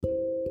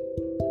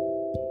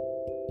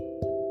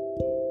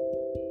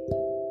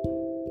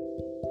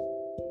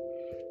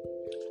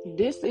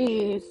This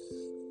is,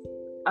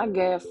 I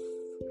guess,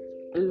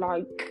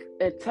 like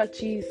a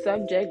touchy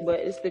subject, but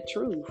it's the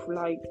truth.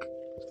 Like,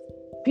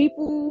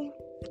 people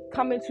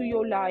come into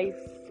your life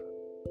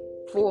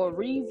for a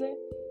reason,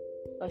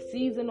 a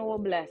season, or a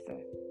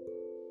blessing.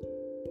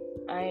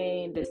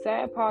 And the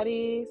sad part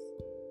is,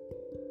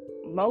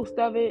 most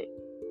of it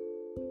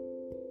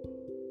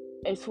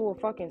is for a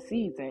fucking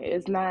season.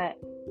 It's not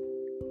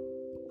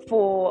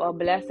for a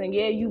blessing.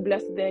 Yeah, you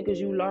blessed then because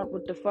you learned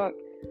what the fuck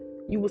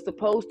you were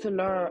supposed to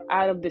learn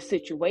out of the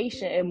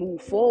situation and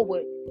move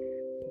forward.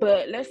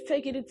 But let's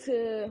take it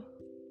into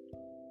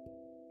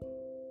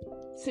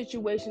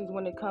situations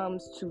when it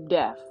comes to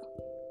death.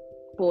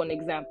 For an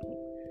example,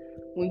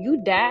 when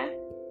you die,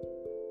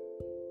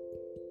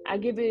 I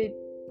give it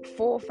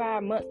 4 or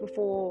 5 months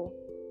before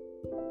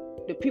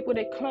the people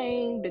that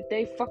claim that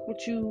they fuck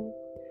with you,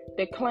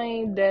 that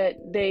claim that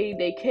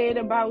they cared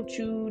about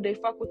you, they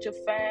fuck with your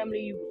family,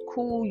 you was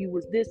cool, you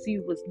was this,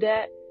 you was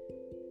that.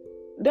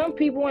 Them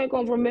people ain't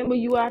gonna remember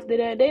you after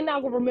that. They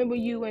not gonna remember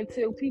you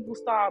until people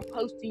start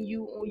posting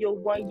you on your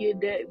 1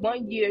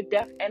 year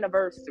death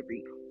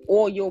anniversary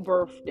or your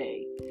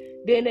birthday.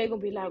 Then they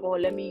gonna be like, oh,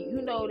 let me,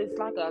 it's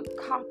like a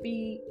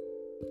copy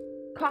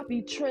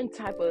trend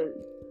type of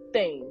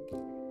thing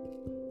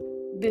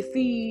to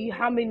see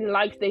how many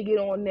likes they get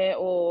on that,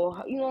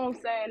 or you know what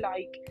I'm saying?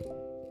 Like,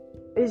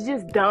 it's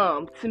just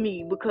dumb to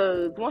me,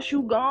 because once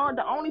you gone,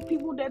 the only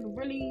people that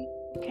really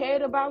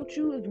cared about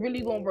you is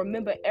really gonna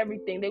remember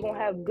everything. They're gonna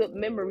have good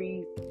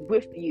memories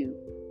with you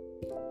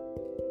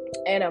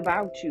and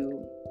about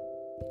you,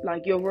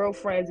 like your real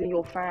friends and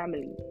your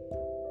family.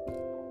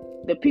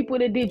 The people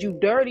that did you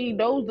dirty,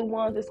 those the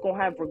ones that's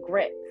gonna have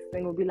regrets.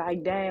 They're gonna be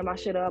like, damn, I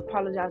should have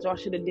apologized, or I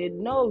should have did.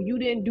 No, you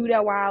didn't do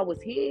that while I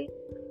was here.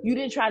 You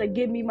didn't try to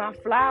give me my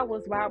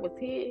flowers while I was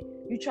here.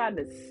 You tried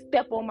to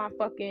step on my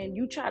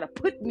you tried to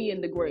put me in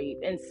the grave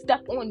and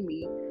step on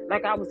me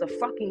like I was a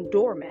fucking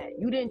doormat.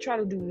 You didn't try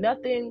to do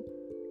nothing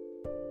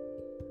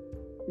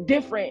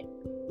different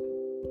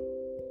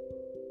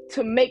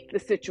to make the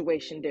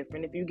situation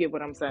different, if you get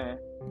what I'm saying.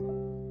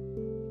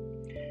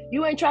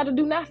 You ain't tried to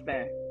do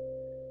nothing.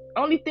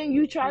 Only thing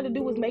you tried to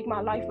do was make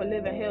my life a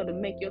living hell to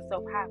make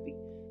yourself happy.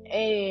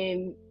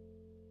 And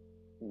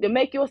to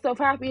make yourself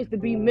happy is to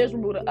be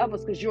miserable to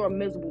others because you're a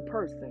miserable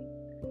person.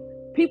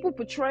 People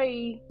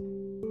portray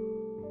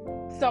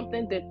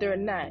something that they're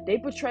not. They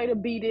portray to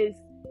be this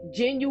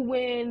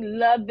genuine,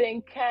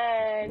 loving,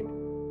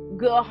 kind,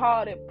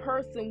 good-hearted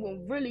person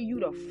when really you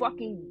the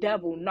fucking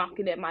devil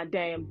knocking at my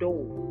damn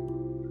door.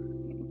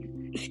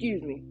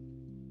 Excuse me.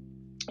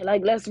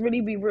 Like, let's really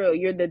be real.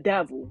 You're the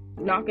devil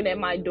knocking at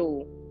my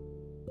door,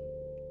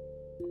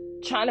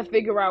 trying to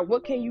figure out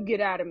what can you get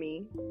out of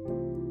me,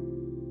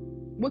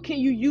 what can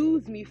you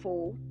use me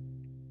for,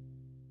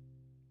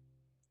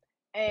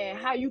 and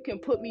how you can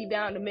put me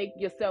down to make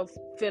yourself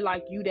feel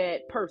like you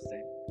that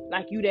person,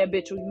 like you that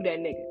bitch or you that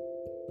nigga,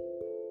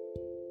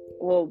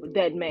 or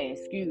that man,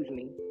 excuse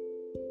me.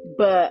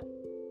 But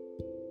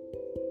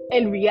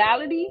in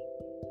reality,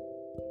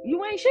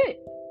 you ain't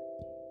shit.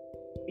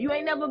 You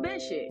ain't never been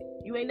shit.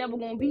 You ain't never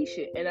gonna be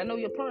shit. And I know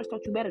your parents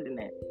taught you better than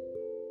that.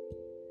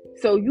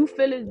 So you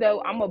feel as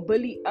though I'm gonna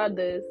bully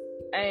others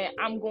and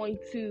I'm going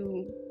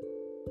to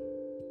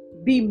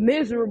be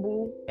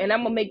miserable and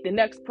I'm gonna make the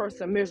next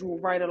person miserable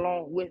right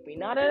along with me.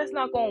 Now that's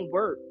not gonna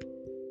work.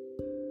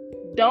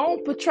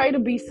 Don't portray to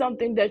be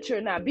something that you're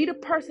not. Be the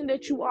person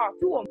that you are.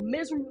 If you a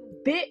miserable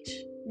bitch,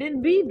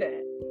 then be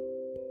that.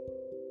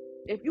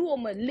 If you a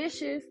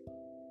malicious,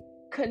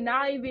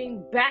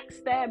 conniving,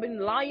 backstabbing,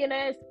 lying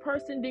ass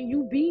person, then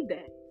you be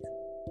that.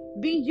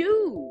 Be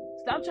you.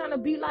 Stop trying to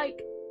be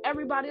like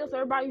everybody else.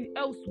 Everybody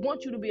else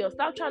wants you to be. Or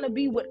stop trying to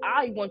be what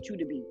I want you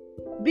to be.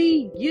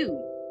 Be you.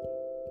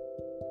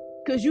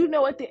 Because you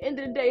know at the end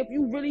of the day, if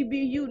you really be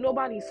you,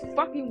 nobody's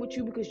fucking with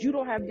you because you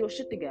don't have your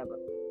shit together.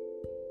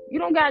 You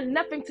don't got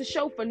nothing to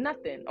show for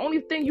nothing.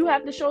 Only thing you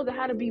have to show is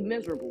how to be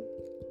miserable.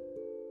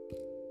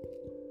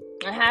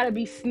 And how to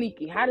be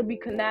sneaky. How to be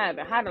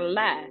conniving. How to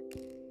lie.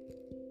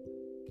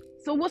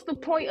 So what's the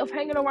point of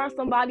hanging around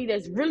somebody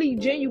that's really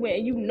genuine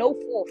and you know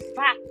for a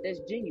fact that's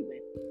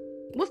genuine?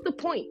 What's the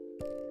point?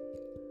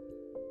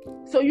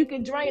 So you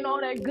can drain all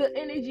that good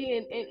energy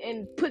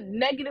and put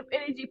negative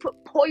energy, put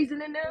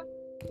poison in them?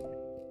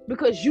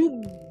 Because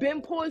you've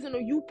been poisoned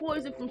or you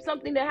poisoned from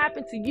something that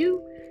happened to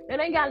you, it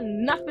ain't got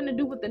nothing to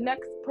do with the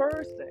next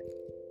person.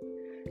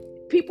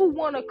 People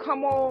want to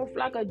come off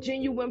like a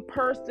genuine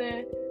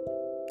person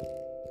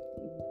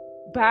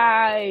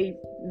by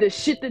the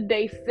shit that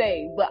they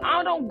say, but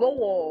I don't go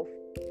off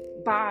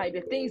by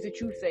the things that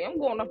you say. I'm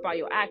going off by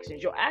your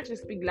actions. Your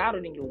actions speak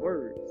louder than your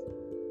words.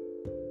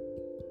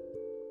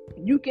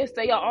 You can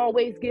say I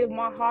always give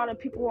my heart and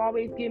people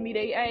always give me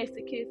their ass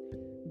to kiss,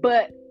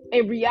 but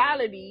in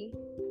reality,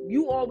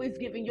 you always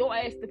giving your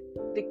ass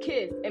the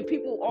kiss, and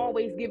people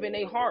always giving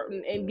their heart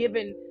and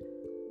giving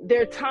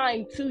their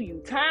time to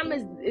you. Time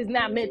is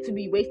not meant to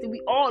be wasted.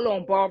 We all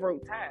on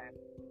borrowed time.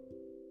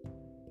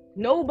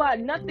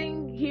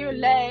 Nothing here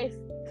lasts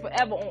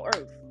forever on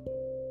earth.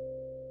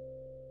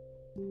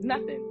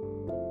 Nothing.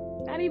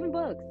 Not even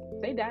bugs.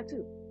 They die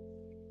too.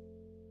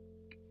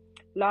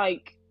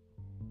 Like,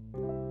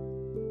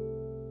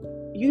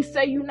 you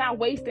say you're not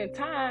wasting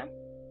time,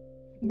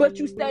 but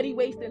you steady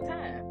wasting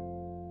time.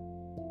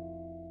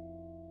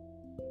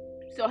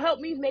 So help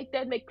me make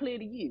clear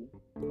to you.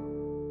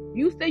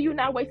 You say you're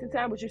not wasting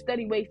time, but you're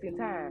steady wasting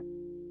time.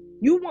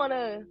 You want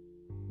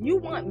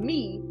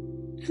me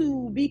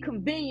to be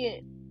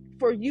convenient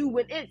for you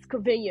when it's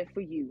convenient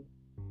for you.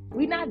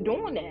 We're not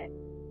doing that.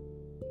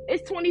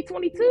 It's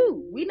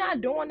 2022. We're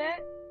not doing that.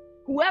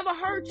 Whoever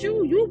hurt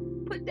you,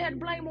 you put that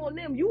blame on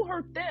them. You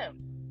hurt them.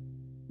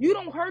 You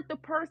don't hurt the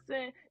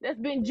person that's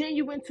been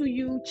genuine to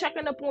you,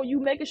 checking up on you,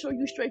 making sure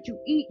you straight, you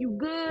eat, you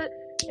good.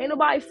 Ain't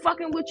nobody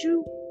fucking with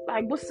you.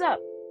 Like, what's up?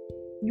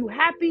 You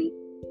happy?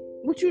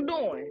 What you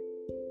doing?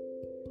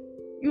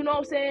 You know what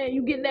I'm saying?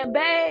 You getting that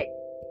bag?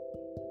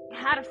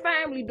 How the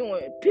family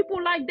doing?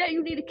 People like that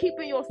you need to keep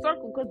in your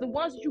circle, because the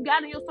ones that you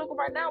got in your circle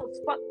right now is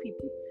fuck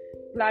people.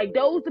 Like,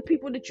 those the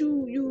people that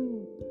you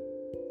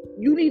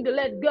need to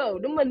let go.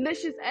 The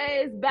malicious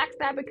ass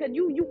backstabbing, because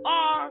you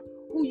are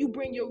who you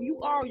bring you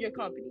are your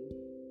company.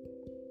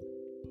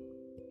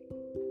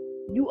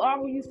 You are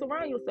who you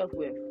surround yourself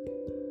with.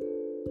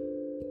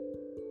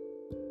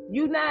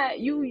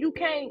 You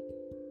can't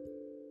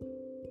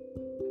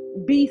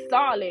be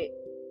solid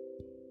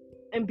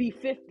and be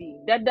 50.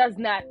 That does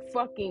not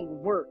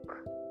fucking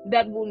work.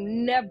 That will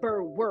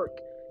never work.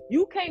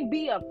 You can't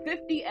be a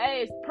 50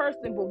 ass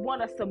person but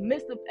want a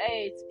submissive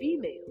ass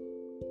female.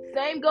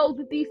 Same goes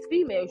with these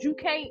females. You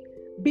can't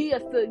be a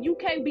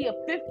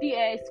 50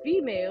 ass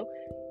female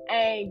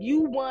and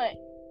you want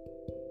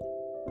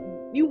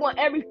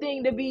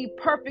everything to be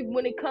perfect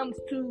when it comes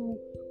to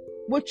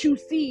what you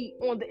see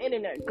on the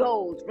internet.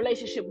 Goals,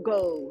 relationship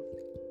goals,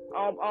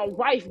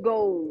 wife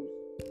goals.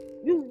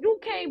 You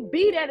can't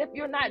be that if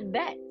you're not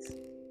that.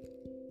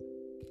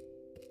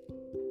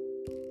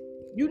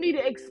 You need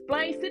to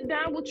sit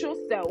down with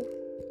yourself,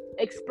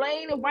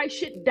 explain and write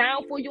shit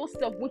down for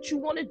yourself, what you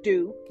want to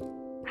do,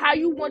 how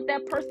you want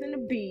that person to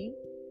be,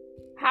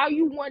 how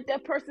you want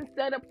that person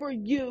set up for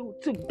you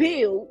to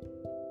build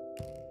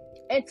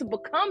and to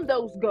become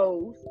those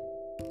goals.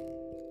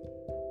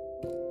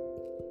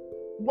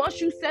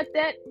 Once you set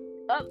that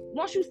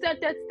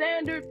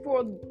standard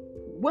for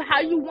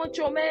how you want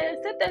your man,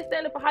 set that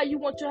standard for how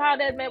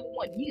that man would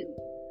want you.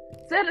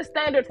 Set a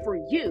standard for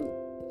you.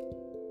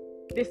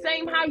 The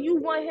same how you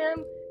want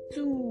him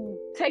to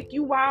take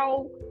you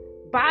out,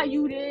 buy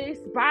you this,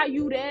 buy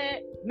you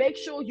that, make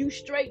sure you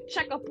straight,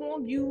 check up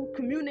on you,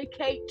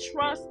 communicate,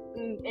 trust,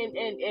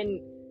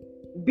 and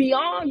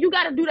beyond. You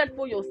got to do that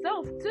for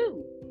yourself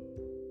too.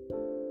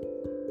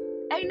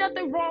 Ain't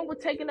nothing wrong with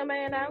taking a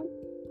man out.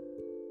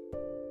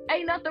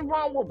 Ain't nothing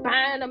wrong with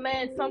buying a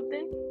man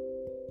something.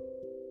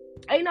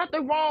 Ain't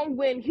nothing wrong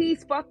when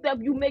he's fucked up,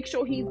 you make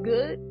sure he's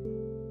good.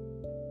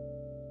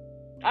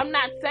 I'm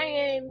not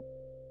saying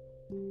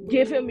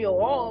give him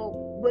your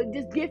all, but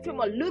just give him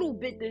a little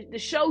bit to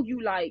show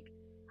you, like,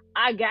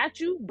 I got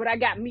you, but I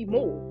got me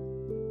more.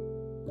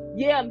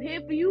 Yeah, I'm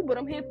here for you, but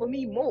I'm here for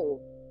me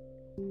more.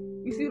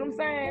 You see what I'm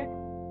saying?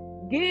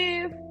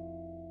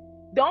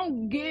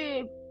 Don't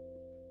give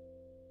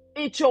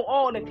it your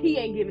all if he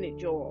ain't giving it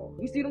your all.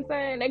 You see what I'm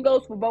saying? That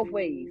goes for both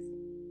ways.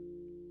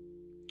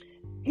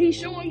 He's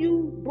showing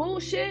you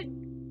bullshit.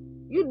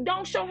 You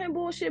don't show him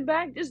bullshit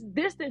back. Just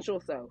distance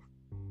yourself.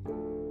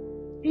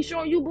 He's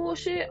showing you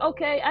bullshit.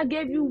 Okay, I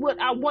gave you what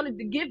I wanted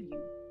to give you.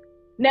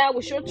 Now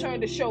it's your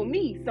turn to show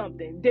me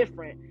something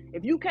different.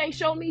 If you can't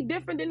show me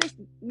different, then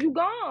you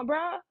gone,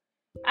 bruh.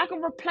 I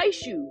can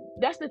replace you.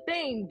 That's the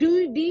thing.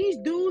 These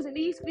dudes and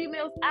these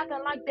females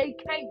acting like they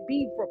can't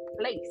be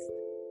replaced.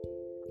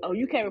 Oh,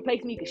 you can't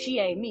replace me because she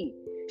ain't me.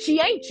 She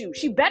ain't you.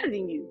 She better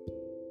than you.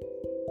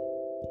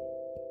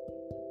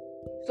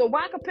 So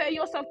why compare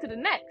yourself to the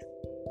next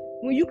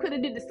when you could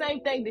have did the same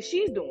thing that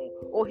she's doing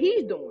or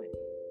he's doing?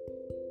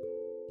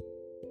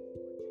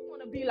 You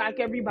want to be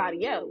like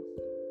everybody else.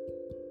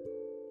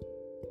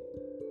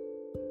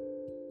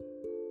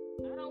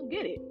 I don't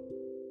get it.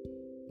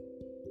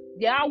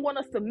 Y'all want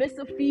a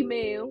submissive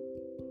female.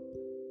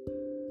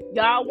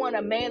 Y'all want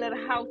a man of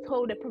the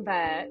household that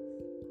provides.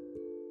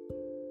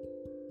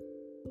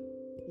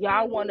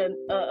 Y'all want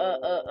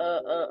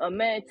a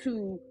man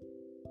to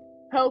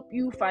help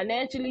you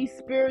financially,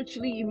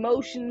 spiritually,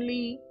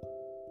 emotionally,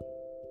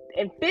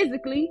 and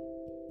physically,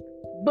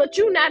 but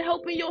you're not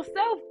helping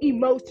yourself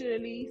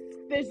emotionally,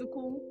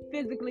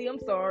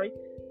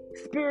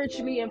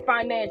 spiritually, and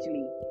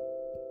financially.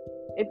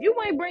 If you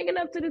ain't bringing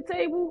up to the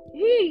table,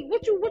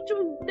 what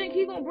you think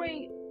he gonna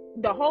bring?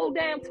 The whole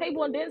damn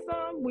table and then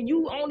some? When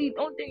you only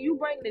thing you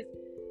bring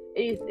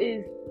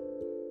is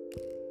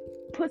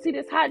pussy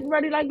that's hot and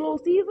ready like Little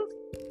Caesars?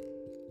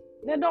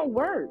 That don't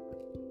work.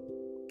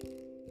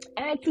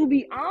 And to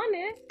be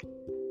honest,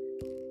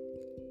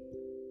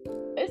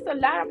 it's a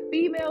lot of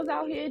females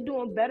out here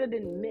doing better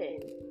than men.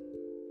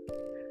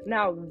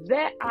 Now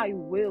that I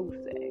will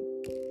say.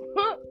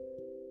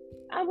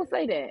 I will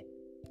say that.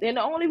 And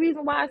the only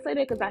reason why I say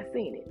that because I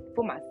seen it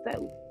for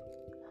myself.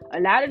 A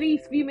lot of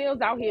these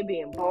females out here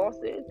being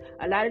bosses.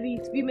 A lot of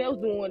these females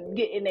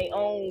getting their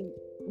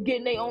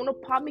own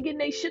apartment, getting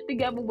their shit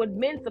together. What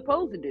men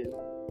supposed to do.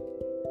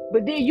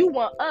 But then you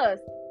want us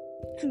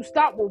to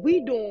stop what we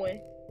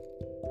doing,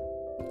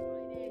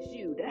 finance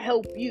you, to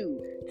help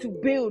you, to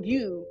build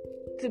you,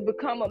 to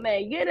become a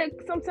man. Yeah,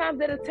 sometimes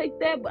that'll take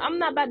that, but I'm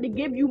not about to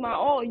give you my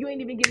all. You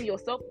ain't even giving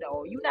yourself the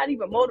all. You're not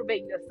even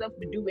motivating yourself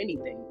to do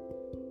anything.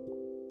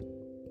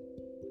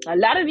 A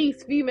lot of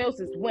these females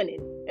is winning.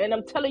 And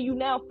I'm telling you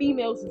now,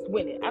 females is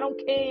winning. I don't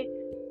care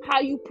how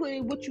you put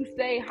it, what you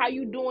say, how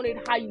you doing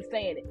it, how you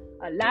saying it.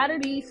 A lot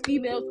of these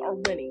females are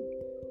winning.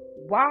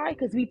 Why?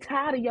 Because we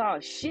tired of y'all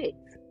shit.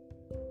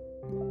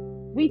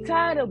 We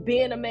tired of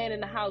being a man in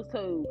the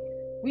household.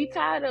 We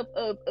tired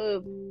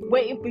of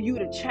waiting for you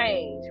to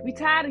change. We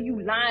tired of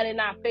you lying in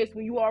our face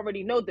when you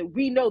already know that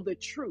we know the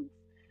truth.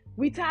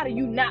 We tired of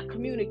you not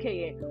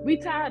communicating. We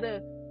tired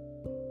of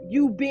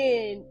you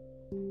being...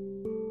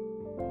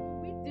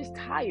 We just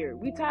tired.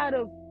 We tired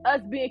of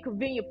us being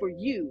convenient for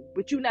you,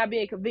 but you not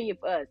being convenient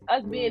for us.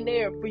 Us being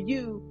there for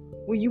you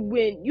when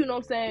you know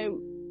what I'm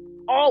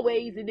saying,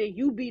 always, and then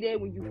you be there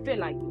when you feel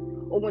like it.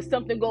 Or when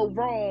something goes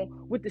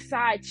wrong with the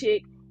side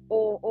chick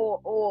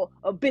or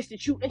a bitch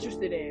that you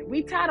interested in.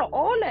 We tired of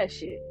all that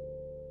shit.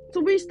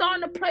 So we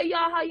starting to play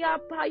y'all how y'all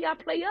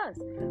play us.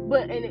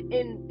 But in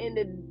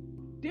the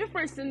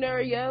different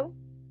scenario,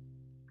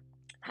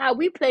 how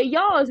we play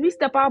y'all is we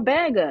step our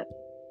bag up.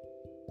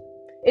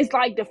 It's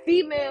like the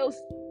females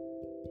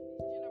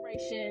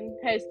generation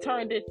has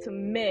turned it to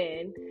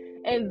men,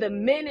 and the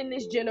men in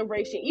this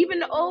generation, even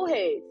the old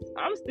heads,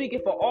 I'm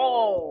speaking for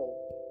all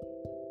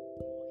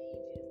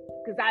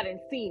ages, because I done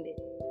seen it.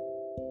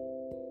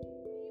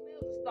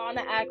 Females are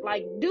starting to act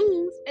like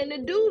dudes, and the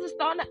dudes are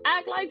starting to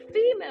act like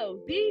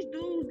females. These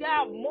dudes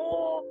got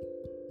more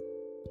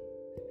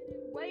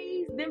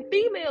ways than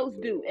females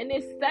do, and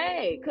it's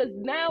sad, because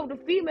now the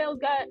females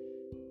got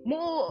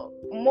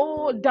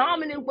more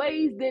dominant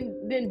ways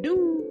than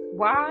dudes.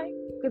 Why?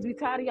 Because we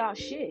tired of y'all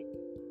shit.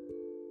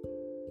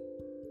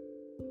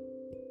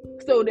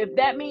 So if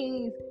that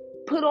means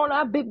put on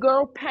our big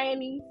girl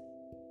panties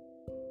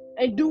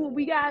and do what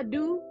we gotta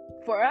do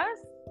for us,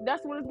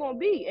 that's what it's gonna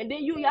be. And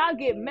then y'all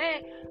get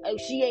mad, oh,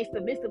 she ain't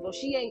submissive, or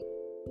she ain't.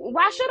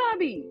 Why should I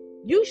be?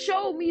 You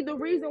showed me the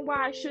reason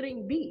why I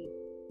shouldn't be.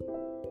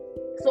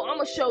 So I'm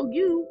gonna show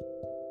you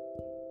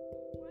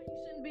why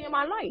you shouldn't be in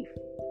my life.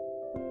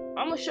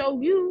 I'm gonna show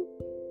you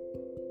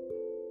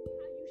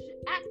how you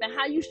should act and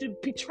how you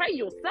should portray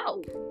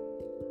yourself. I'm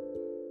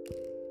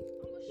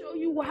gonna show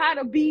you how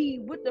to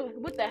be what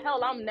the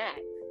hell I'm not.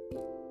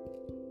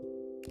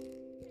 You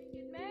can't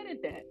get mad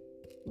at that.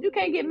 You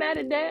can't get mad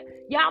at that.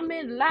 Y'all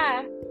men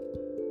lie.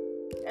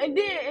 And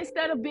then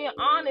instead of being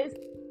honest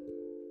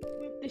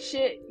with the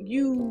shit,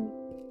 you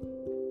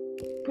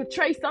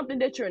portray something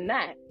that you're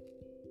not.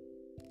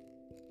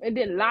 And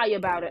then lie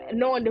about it,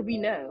 knowing that we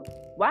know.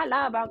 Why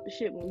lie about the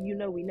shit when you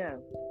know we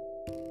know?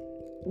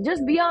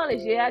 Just be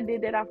honest. Yeah, I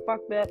did that. I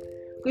fucked up.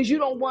 Because you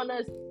don't want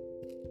us.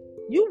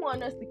 You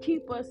want us to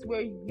keep us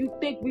where you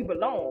think we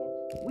belong.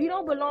 We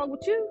don't belong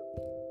with you.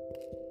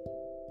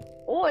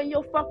 Or in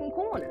your fucking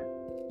corner.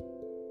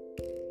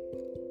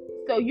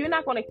 So you're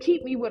not going to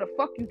keep me where the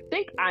fuck you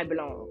think I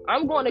belong.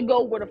 I'm going to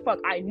go where the fuck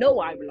I know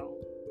I belong.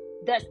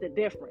 That's the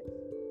difference.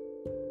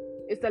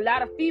 It's a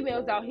lot of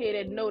females out here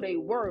that know their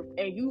worth,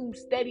 and you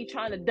steady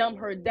trying to dumb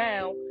her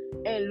down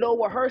and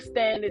lower her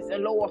standards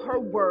and lower her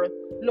worth,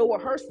 lower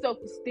her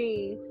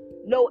self-esteem,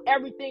 lower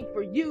everything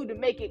for you to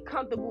make it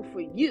comfortable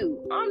for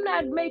you. I'm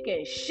not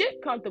making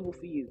shit comfortable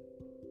for you.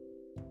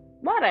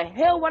 Why the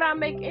hell would I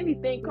make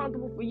anything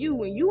comfortable for you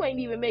when you ain't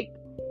even make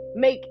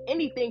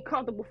anything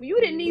comfortable for you?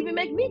 You didn't even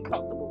make me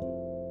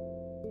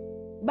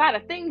comfortable by the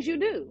things you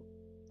do.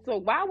 So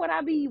why would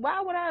I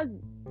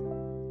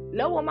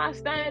lower my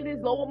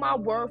standards, lower my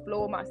worth,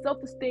 lower my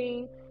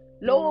self-esteem,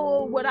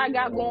 lower what I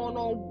got going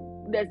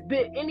on, that's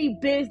any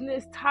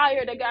business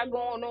tire that got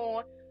going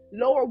on,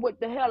 lower what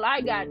the hell I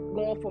got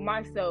going for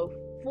myself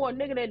for a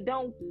nigga that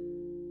don't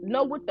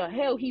know what the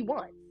hell he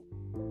wants?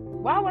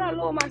 Why would I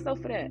lower myself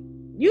for that?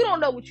 You don't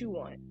know what you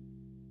want.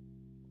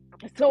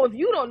 So if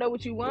you don't know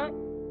what you want,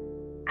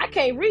 I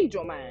can't read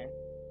your mind.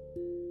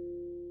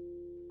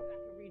 I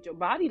can read your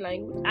body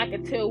language. I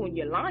can tell when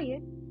you're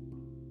lying.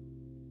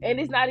 And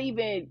it's not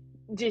even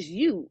just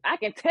you. I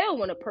can tell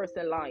when a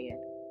person lying.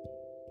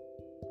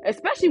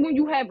 Especially when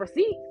you have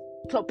receipts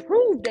to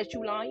prove that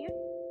you lying.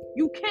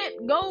 You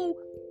can't go,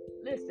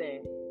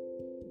 listen,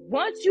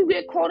 once you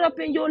get caught up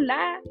in your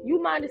lie,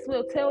 you might as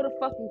well tell the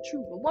fucking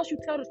truth. And once you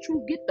tell the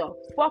truth, get the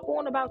fuck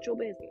on about your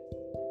business.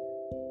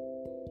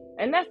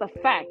 And that's a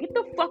fact. Get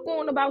the fuck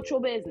on about your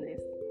business.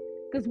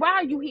 Because why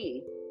are you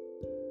here?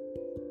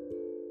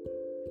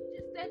 You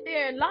just sat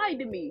there and lied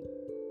to me.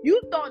 You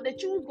thought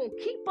that you was going to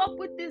keep up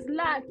with this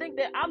lie and think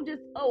that I'm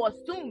just,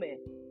 assuming.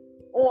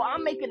 Or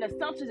I'm making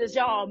assumptions as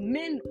y'all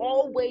men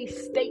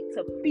always state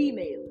to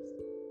females.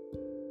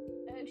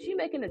 She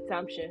making an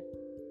assumption.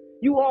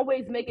 You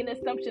always make an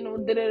assumption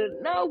on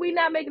no, we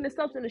not making an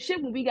assumption of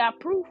shit when we got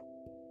proof.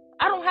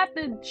 I don't have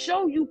to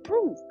show you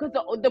proof because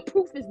the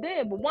proof is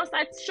there. But once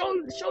I show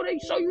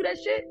you that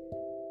shit,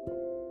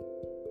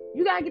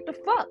 you gotta get the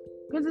fuck,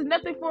 because there's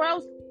nothing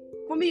else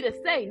for me to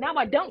say. Now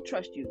I don't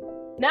trust you.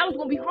 Now it's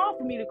gonna be hard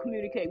for me to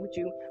communicate with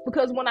you,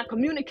 because when I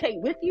communicate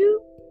with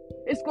you,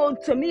 it's gonna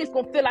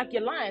feel like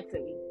you're lying to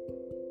me.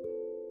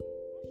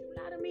 Once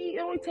you lie to me,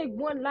 it only take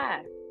one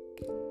lie.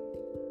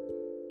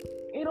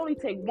 It only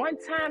take one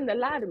time to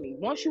lie to me.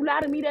 Once you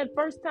lie to me that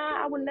first time,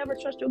 I would never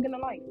trust you again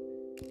in life.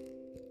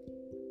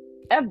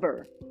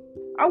 Ever.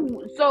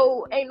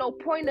 So ain't no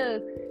point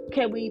of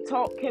can we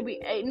talk? We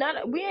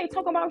ain't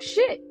talking about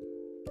shit,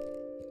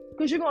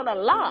 because you're gonna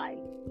lie.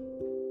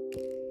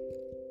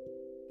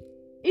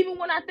 Even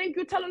when I think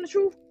you're telling the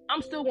truth,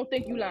 I'm still gonna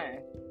think you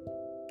lying,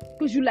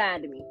 because you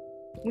lied to me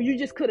when you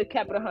just could have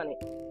kept it 100.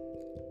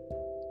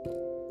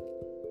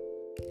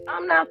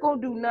 I'm not gonna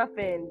do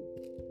nothing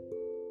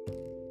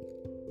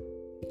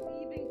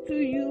to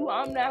you.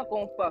 I'm not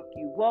gonna fuck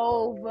you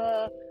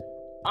over.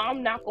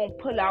 I'm not gonna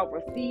pull out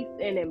receipts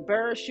and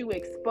embarrass you,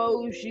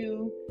 expose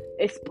you,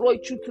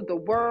 exploit you to the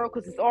world,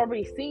 because it's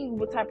already seen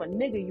what type of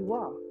nigga you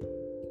are.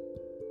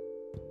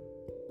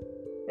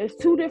 There's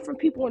two different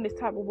people in this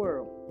type of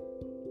world.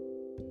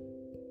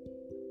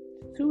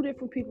 Two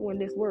different people in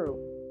this world.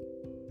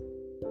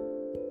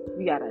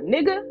 You got a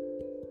nigga,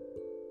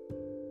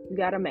 you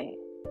got a man.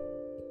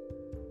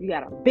 You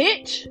got a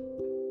bitch,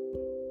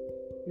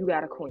 you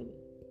got a queen.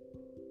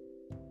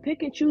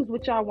 Pick and choose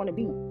what y'all want to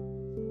be.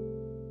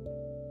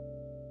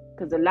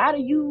 Because a lot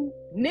of you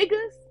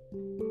niggas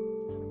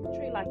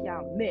portray like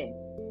y'all men.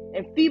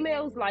 And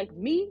females like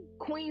me,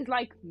 queens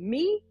like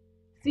me,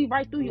 see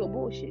right through your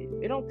bullshit.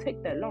 It don't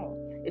take that long.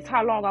 It's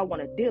how long I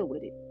want to deal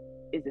with it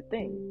is the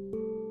thing.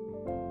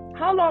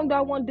 How long do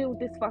I want to deal with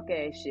this fuck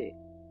ass shit?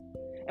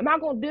 Am I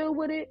going to deal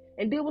with it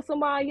and deal with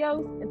somebody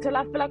else until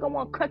I feel like I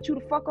want to cut you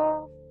the fuck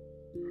off?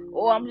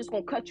 Or I'm just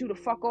going to cut you the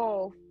fuck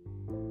off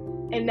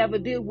and never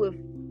deal with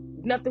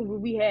nothing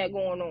we had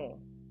going on?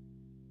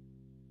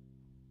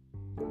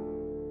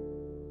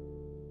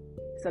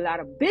 It's a lot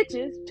of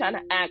bitches trying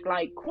to act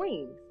like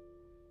queens.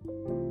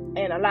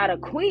 And a lot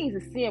of queens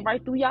is seeing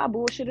right through y'all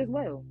bullshit as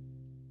well.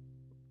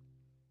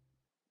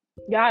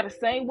 Y'all the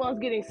same ones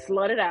getting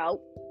slutted out,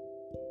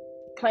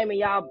 claiming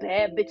y'all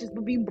bad bitches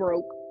but be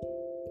broke,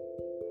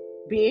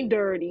 being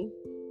dirty,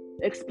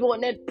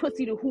 exploiting that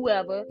pussy to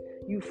whoever.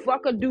 You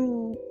fuck a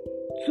dude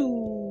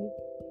to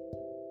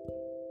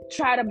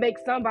try to make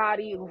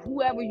somebody,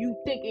 whoever you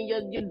think in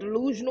your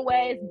delusional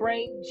ass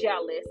brain,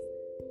 jealous.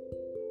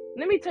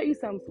 Let me tell you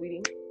something,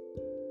 sweetie.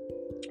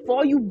 For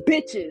all you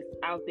bitches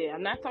out there,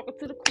 I'm not talking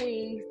to the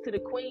queens. To the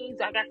queens,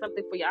 I got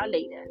something for y'all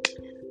later.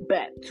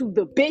 But to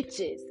the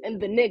bitches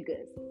and the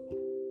niggas,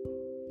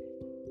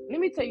 let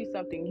me tell you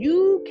something.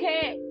 You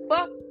can't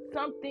fuck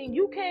something.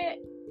 You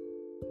can't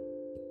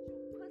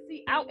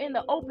pussy out in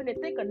the open and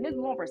think a nigga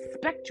gonna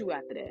respect you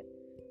after that.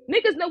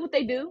 Niggas know what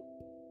they do.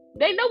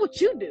 They know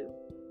what you do.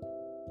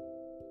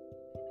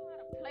 They know how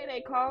to play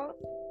their cards.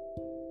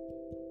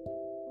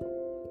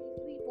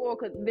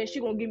 Because then she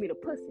gonna give me the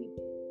pussy.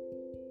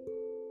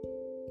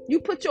 You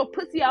put your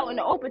pussy out in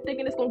the open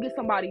thinking it's gonna get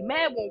somebody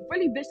mad, when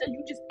really, bitch, that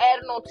you just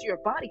adding on to your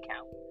body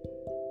count.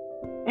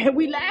 And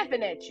we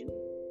laughing at you.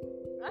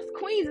 Us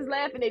queens is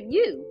laughing at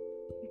you.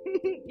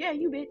 Yeah,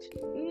 you bitch.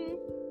 Mm-hmm.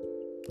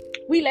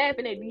 We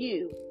laughing at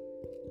you.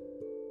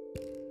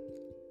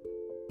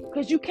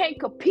 Because you can't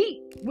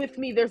compete with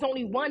me. There's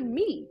only one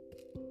me.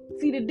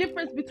 See the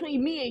difference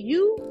between me and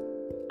you?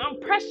 I'm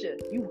pressure.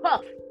 You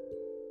huff.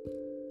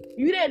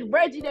 You that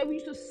Reggie that we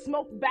used to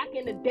smoke back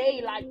in the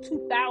day, like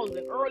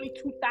 2000, early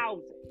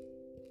 2000.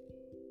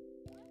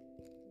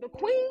 The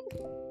queen,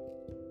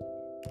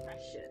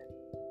 pressure.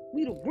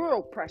 We the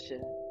world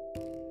pressure.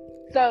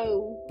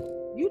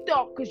 So, you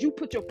thought because you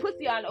put your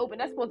pussy out in the open,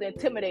 that's supposed to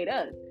intimidate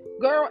us.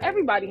 Girl,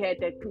 everybody had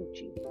that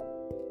coochie.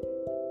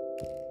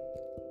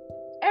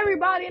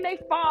 Everybody and their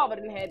father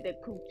done had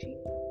that coochie.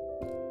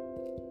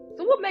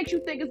 So what makes you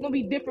think it's going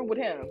to be different with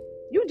him?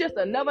 You just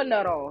another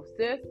nut off,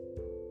 sis.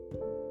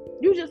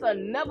 You just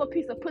another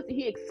piece of pussy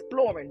he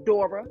exploring,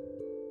 Dora.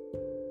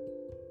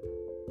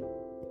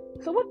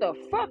 So what the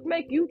fuck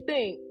make you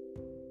think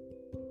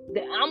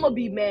that I'm gonna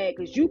be mad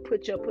because you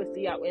put your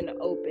pussy out in the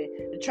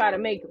open to try to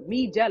make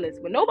me jealous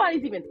when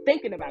nobody's even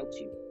thinking about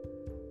you?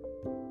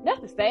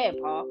 That's the sad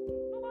part.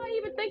 Nobody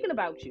even thinking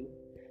about you.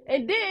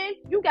 And then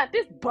you got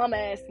this bum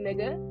ass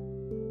nigga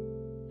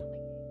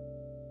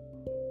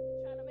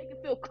trying to make it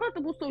feel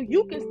comfortable so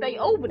you can stay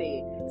over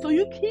there. So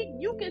you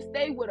can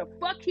stay where the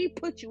fuck he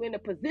put you, in the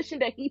position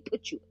that he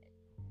put you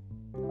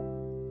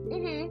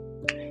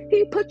in.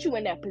 He put you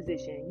in that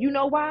position. You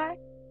know why?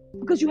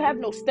 Because you have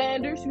no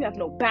standards, you have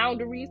no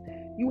boundaries,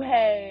 you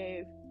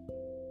have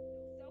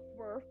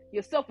self-worth,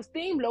 your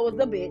self-esteem low as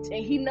a bitch,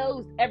 and he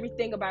knows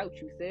everything about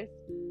you, sis.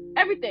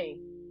 Everything.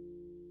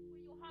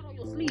 Wear your heart on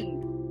your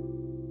sleeve.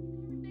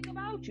 Everything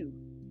about you.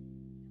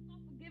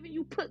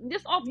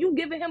 Just off you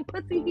giving him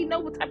pussy, he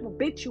know what type of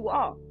bitch you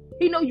are.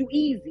 He know you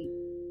easy.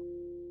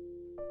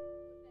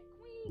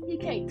 he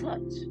can't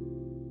touch.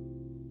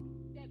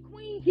 That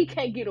queen, he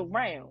can't get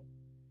around.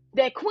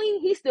 That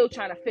queen, he's still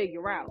trying to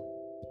figure out.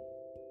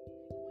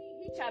 That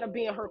queen, he try to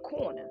be in her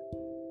corner.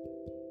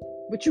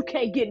 But you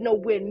can't get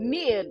nowhere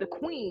near the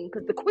queen,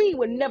 because the queen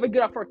would never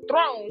get off her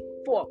throne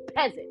for a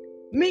peasant.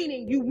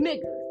 Meaning you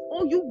niggas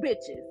or you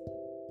bitches.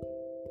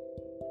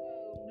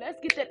 So let's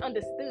get that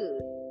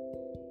understood.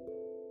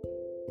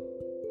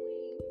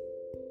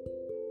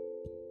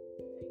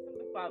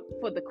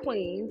 For the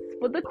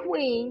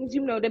queens,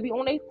 you know, they be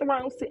on their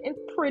throne sitting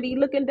pretty,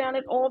 looking down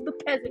at all the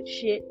peasant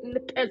shit and the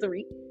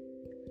peasantry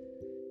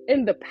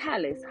in the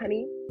palace,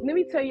 honey. Let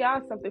me tell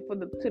y'all something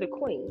to the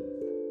queens.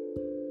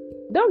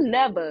 Don't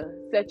never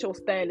set your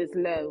standards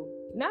low.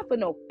 Not for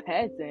no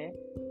peasant.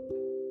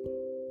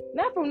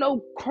 Not for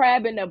no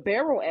crab in a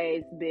barrel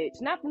ass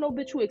bitch. Not for no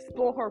bitch who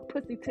explore her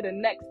pussy to the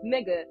next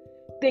nigga,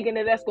 thinking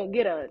that that's gonna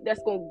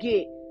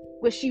get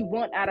what she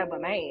want out of a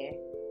man.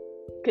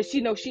 Cause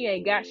she know she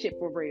ain't got shit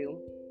for real.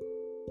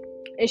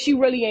 And she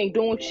really ain't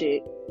doing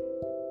shit.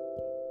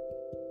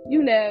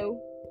 You know,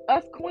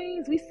 us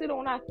queens, we sit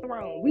on our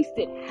throne. We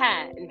sit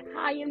high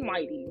and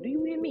mighty. Do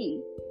you hear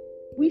me?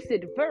 We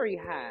sit very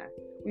high.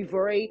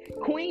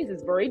 Queens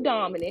is very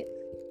dominant.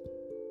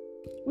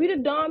 We the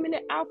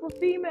dominant alpha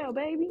female,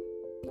 baby.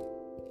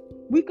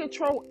 We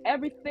control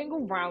everything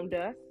around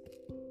us.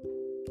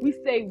 We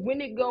say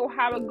when it go,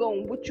 how it go,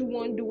 and what you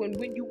want to do, and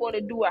when you want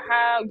to do it,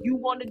 how you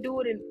want to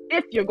do it, and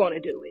if you're going to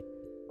do it.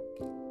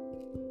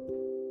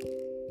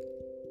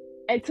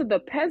 And to the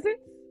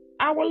peasants,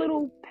 our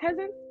little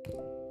peasants,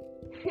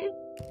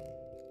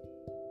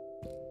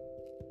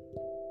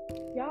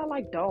 y'all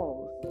like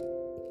dolls.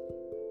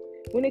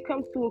 When it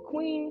comes to a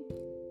queen,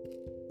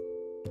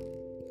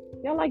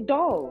 y'all like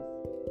dolls.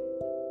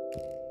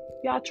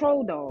 Y'all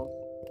troll dolls.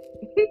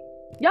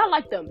 Y'all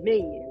like the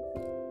minions.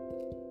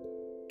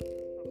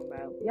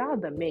 Y'all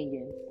the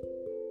minions.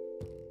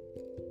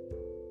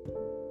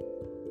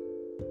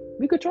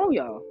 We control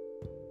y'all.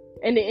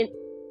 And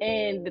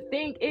the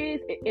thing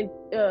is,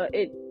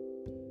 it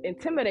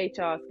intimidates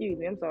y'all. Excuse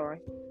me, I'm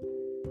sorry.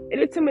 It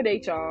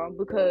intimidates y'all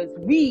because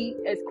we,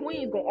 as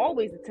queens, gonna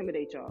always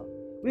intimidate y'all.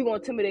 We're gonna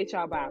intimidate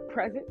y'all by our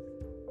presence.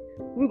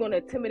 We're gonna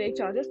intimidate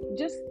y'all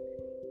just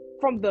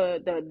from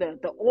the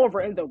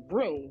aura in the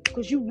room.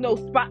 Because you know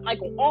spotlight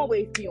gonna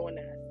always be on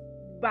us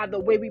by the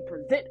way we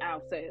present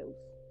ourselves.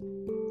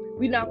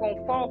 We not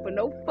gonna fall for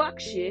no fuck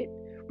shit.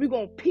 We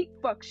gonna peep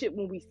fuck shit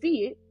when we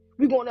see it.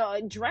 We gonna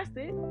address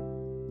it,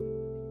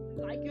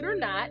 like it or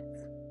not.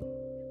 It's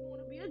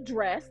gonna be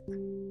addressed.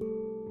 Figure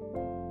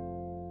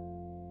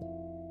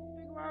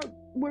out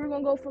where we're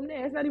gonna go from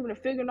there. It's not even a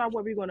figuring out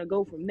where we're gonna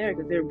go from there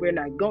because we're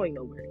not going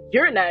nowhere.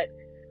 You're not.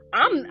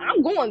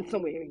 I'm going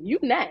somewhere. You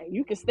not.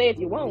 You can stay if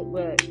you want,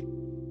 but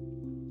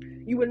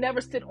you will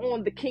never sit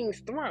on the king's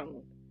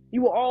throne.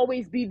 You will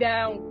always be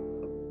down.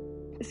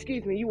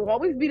 You will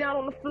always be down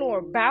on the floor,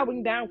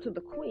 bowing down to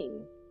the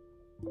queen.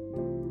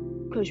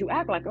 Because you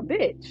act like a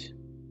bitch.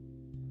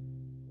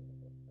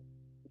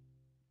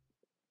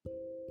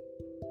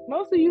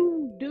 Most of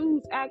you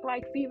dudes act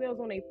like females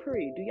on a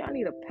period. Do y'all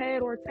need a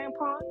pad or a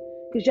tampon?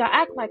 Because y'all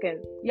acting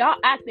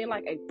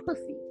like a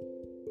pussy.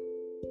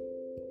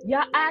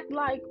 Y'all act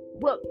like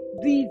what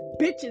these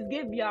bitches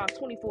give y'all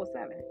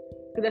 24/7.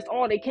 Because that's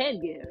all they can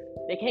give.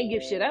 They can't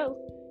give shit else.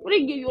 Well, they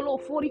can give you a little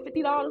 $40,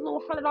 $50, a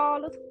little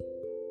 $100.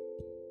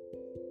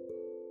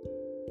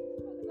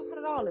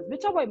 $100.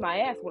 Bitch, I wipe my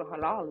ass with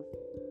 $100.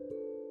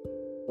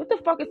 What the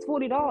fuck is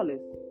 $40?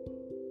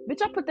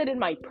 Bitch, I put that in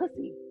my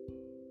pussy.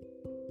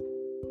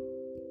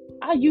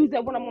 I use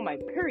that when I'm on my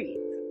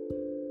periods.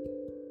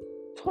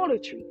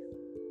 Toiletries.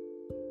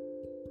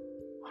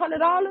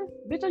 $100?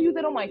 Bitch, I use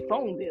that on my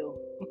phone bill.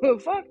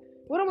 Fuck.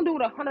 What am I gonna do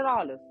with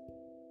 $100?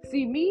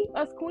 See me,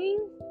 us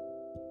queens?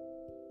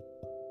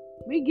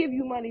 We give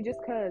you money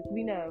just cause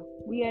we know.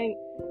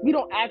 We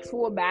don't ask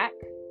for it back.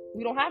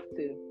 We don't have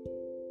to.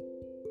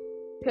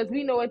 Because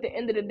we know at the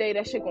end of the day,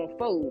 that shit gonna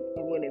fold.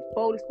 And when it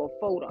folds, it's gonna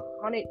fold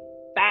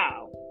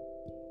 100,000.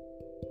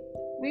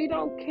 We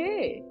don't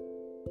care.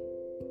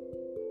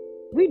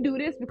 We do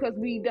this because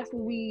that's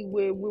what we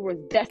were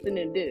destined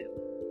to do.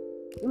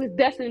 It was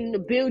destined to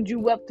build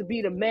you up to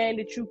be the man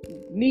that you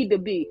need to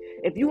be.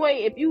 If you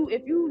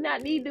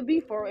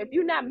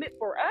not meant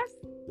for us,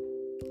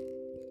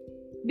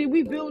 then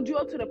we build you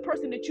up to the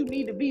person that you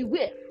need to be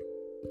with.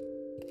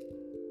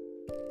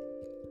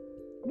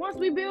 Once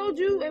we build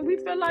you and we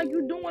feel like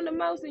you doing the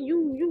most and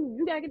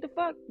you gotta get the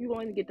fuck, you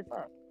going to get the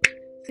fuck.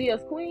 See,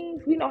 us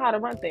queens, we know how to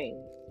run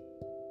things.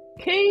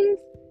 Kings,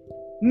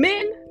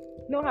 men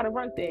know how to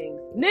run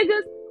things.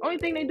 Niggas, only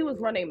thing they do is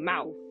run their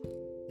mouth.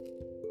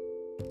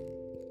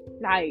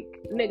 Like,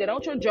 nigga,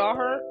 don't your jaw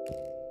hurt?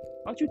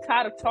 Aren't you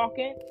tired of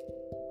talking?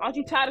 Aren't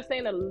you tired of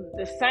saying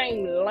the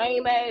same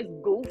lame ass,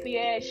 goofy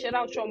ass shit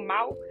out your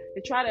mouth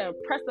to try to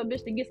impress a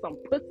bitch to get some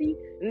pussy,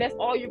 and that's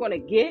all you're gonna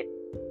get?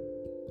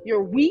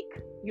 You're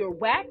weak, you're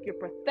whack, you're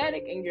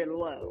pathetic, and you're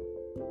low.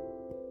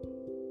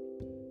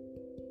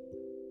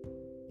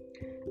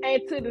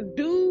 And to the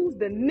dudes,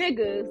 the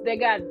niggas that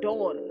got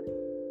daughters,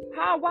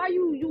 why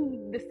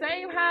you the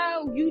same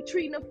how you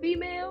treating a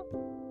female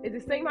is the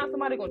same how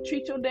somebody gonna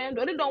treat your damn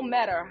daughter. It don't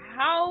matter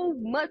how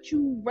much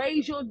you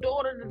raise your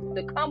daughter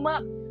to come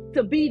up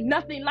to be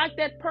nothing like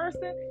that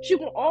person. She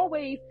gonna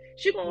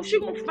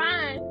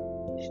find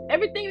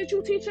everything that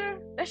you teach her.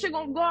 That shit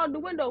gonna go out the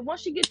window.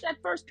 Once she gets that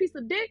first piece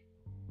of dick,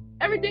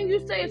 everything you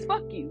say is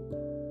fuck you.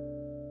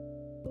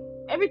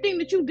 Everything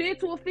that you did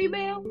to a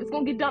female is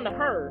gonna get done to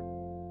her.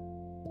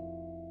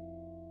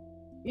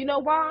 You know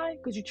why?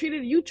 Because you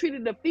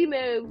treated the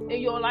female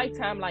in your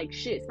lifetime like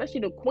shit,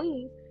 especially the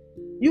queen.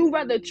 You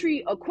rather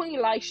treat a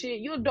queen like shit.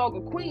 You'll dog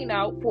a queen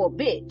out for a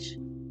bitch.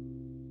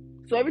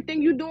 So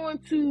everything you doing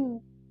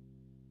to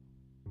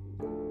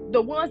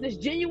the ones that's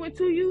genuine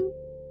to you,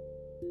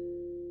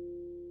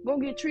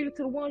 gonna get treated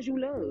to the ones you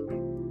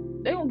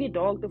love. They gonna get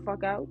dogged the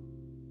fuck out.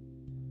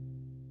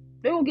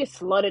 They gonna get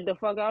slutted the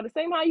fuck out. The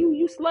same how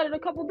you slutted a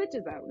couple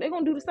bitches out. They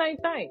gonna do the same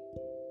thing.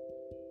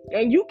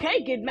 And you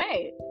can't get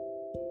mad.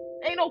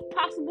 Ain't no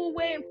possible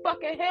way in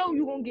fucking hell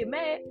you gonna get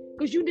mad.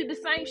 Because you did the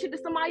same shit to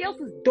somebody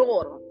else's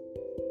daughter.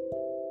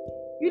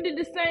 You did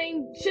the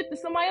same shit to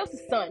somebody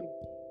else's son.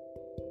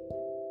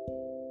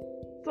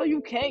 So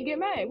you can't get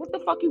mad. What the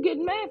fuck you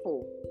getting mad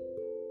for?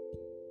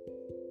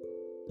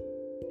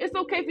 It's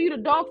okay for you to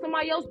dog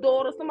somebody else's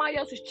daughter, somebody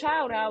else's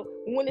child out.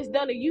 And when it's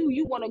done to you,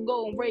 you want to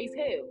go and raise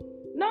hell.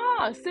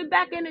 Nah, sit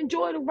back and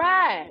enjoy the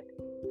ride.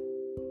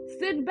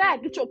 Sit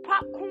back, get your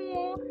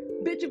popcorn.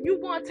 Bitch, if you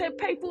want to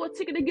pay for a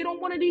ticket to get on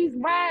one of these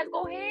rides,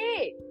 go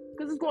ahead.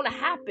 Because it's going to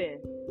happen.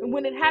 And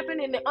when it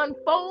happens and it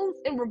unfolds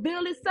and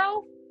reveals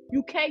itself,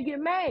 you can't get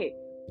mad.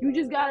 You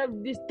just got to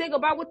just think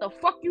about what the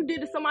fuck you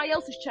did to somebody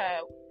else's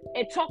child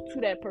and talk to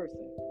that person.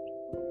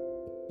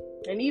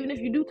 And even if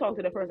you do talk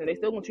to that person, they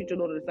still going to treat your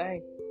daughter the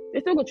same.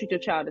 They still going to treat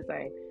your child the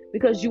same.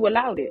 Because you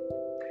allowed it.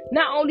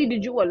 Not only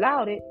did you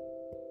allow it,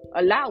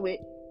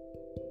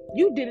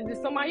 you did it to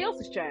somebody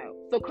else's child.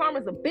 So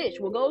karma's a bitch.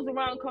 What goes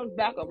around comes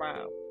back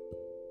around.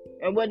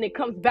 And when it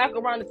comes back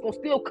around, it's going to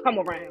still come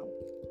around.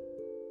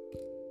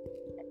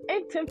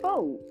 And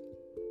tenfold.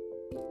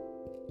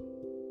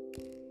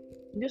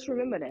 Just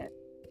remember that.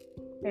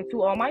 And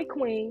to all my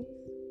queens,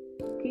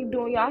 keep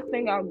doing y'all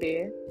thing out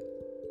there.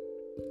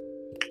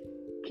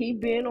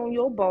 Keep being on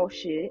your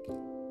bullshit.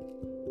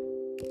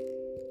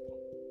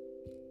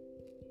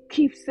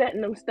 Keep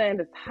setting them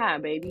standards high,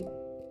 baby.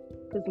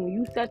 Because when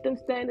you set them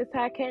standards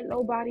high, can't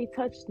nobody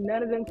touch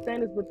none of them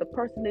standards but the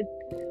person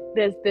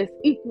that's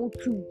equal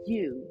to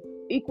you.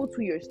 Equal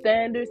to your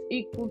standards,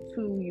 equal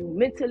to you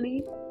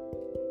mentally,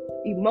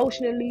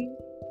 emotionally,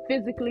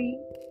 physically,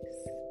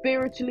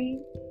 spiritually,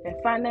 and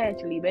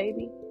financially,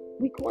 baby.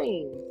 We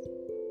queens.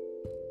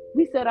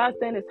 We set our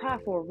standards high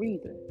for a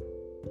reason.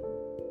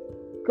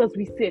 Because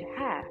we sit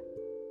high.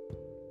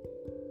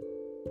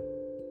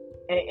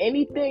 And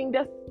anything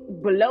that's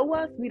below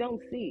us, we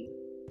don't see.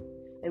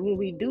 And when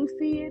we do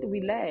see it,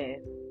 we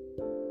laugh.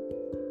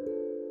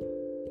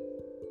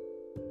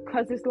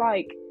 Because it's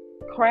like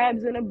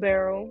crabs in a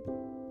barrel,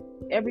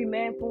 every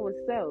man for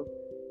himself.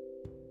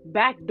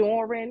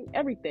 Backdooring,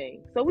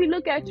 everything. So we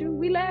look at you,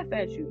 we laugh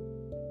at you.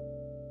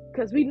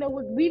 Because we know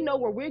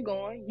where we're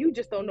going. You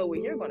just don't know where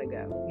you're going to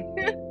go.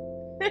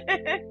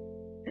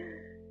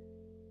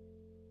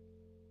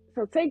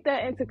 So take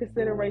that into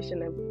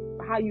consideration of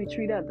how you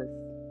treat others.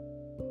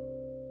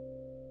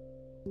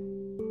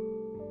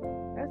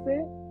 That's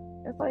it.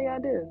 That's all y'all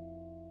do.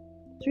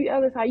 Treat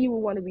others how you would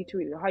want to be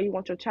treated, or how you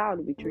want your child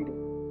to be treated.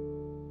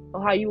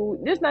 Or how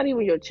you, just not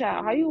even your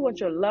child, how you want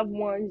your loved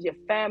ones, your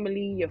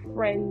family, your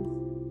friends,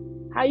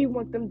 how you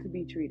want them to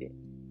be treated.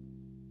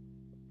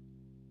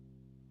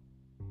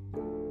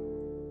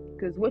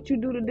 Because what you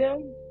do to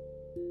them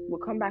will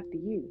come back to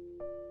you.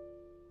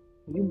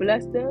 You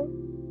bless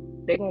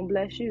them, they're going to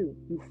bless you.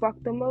 You fuck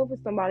them over,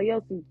 somebody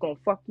else is going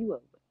to fuck you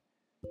over.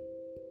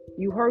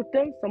 You hurt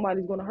them,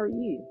 somebody's going to hurt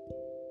you.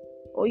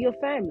 Or your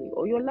family,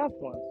 or your loved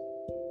ones.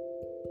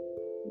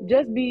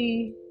 Just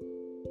be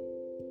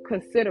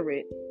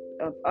considerate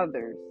of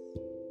others'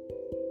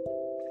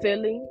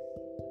 feelings.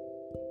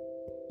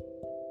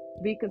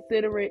 Be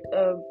considerate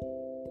of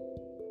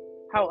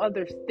how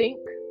others think.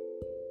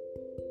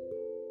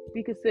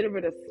 Be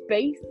considerate of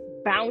space,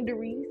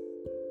 boundaries,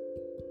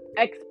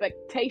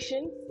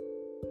 expectations.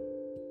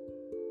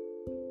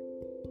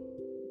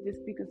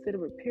 Just be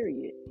considerate,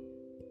 period.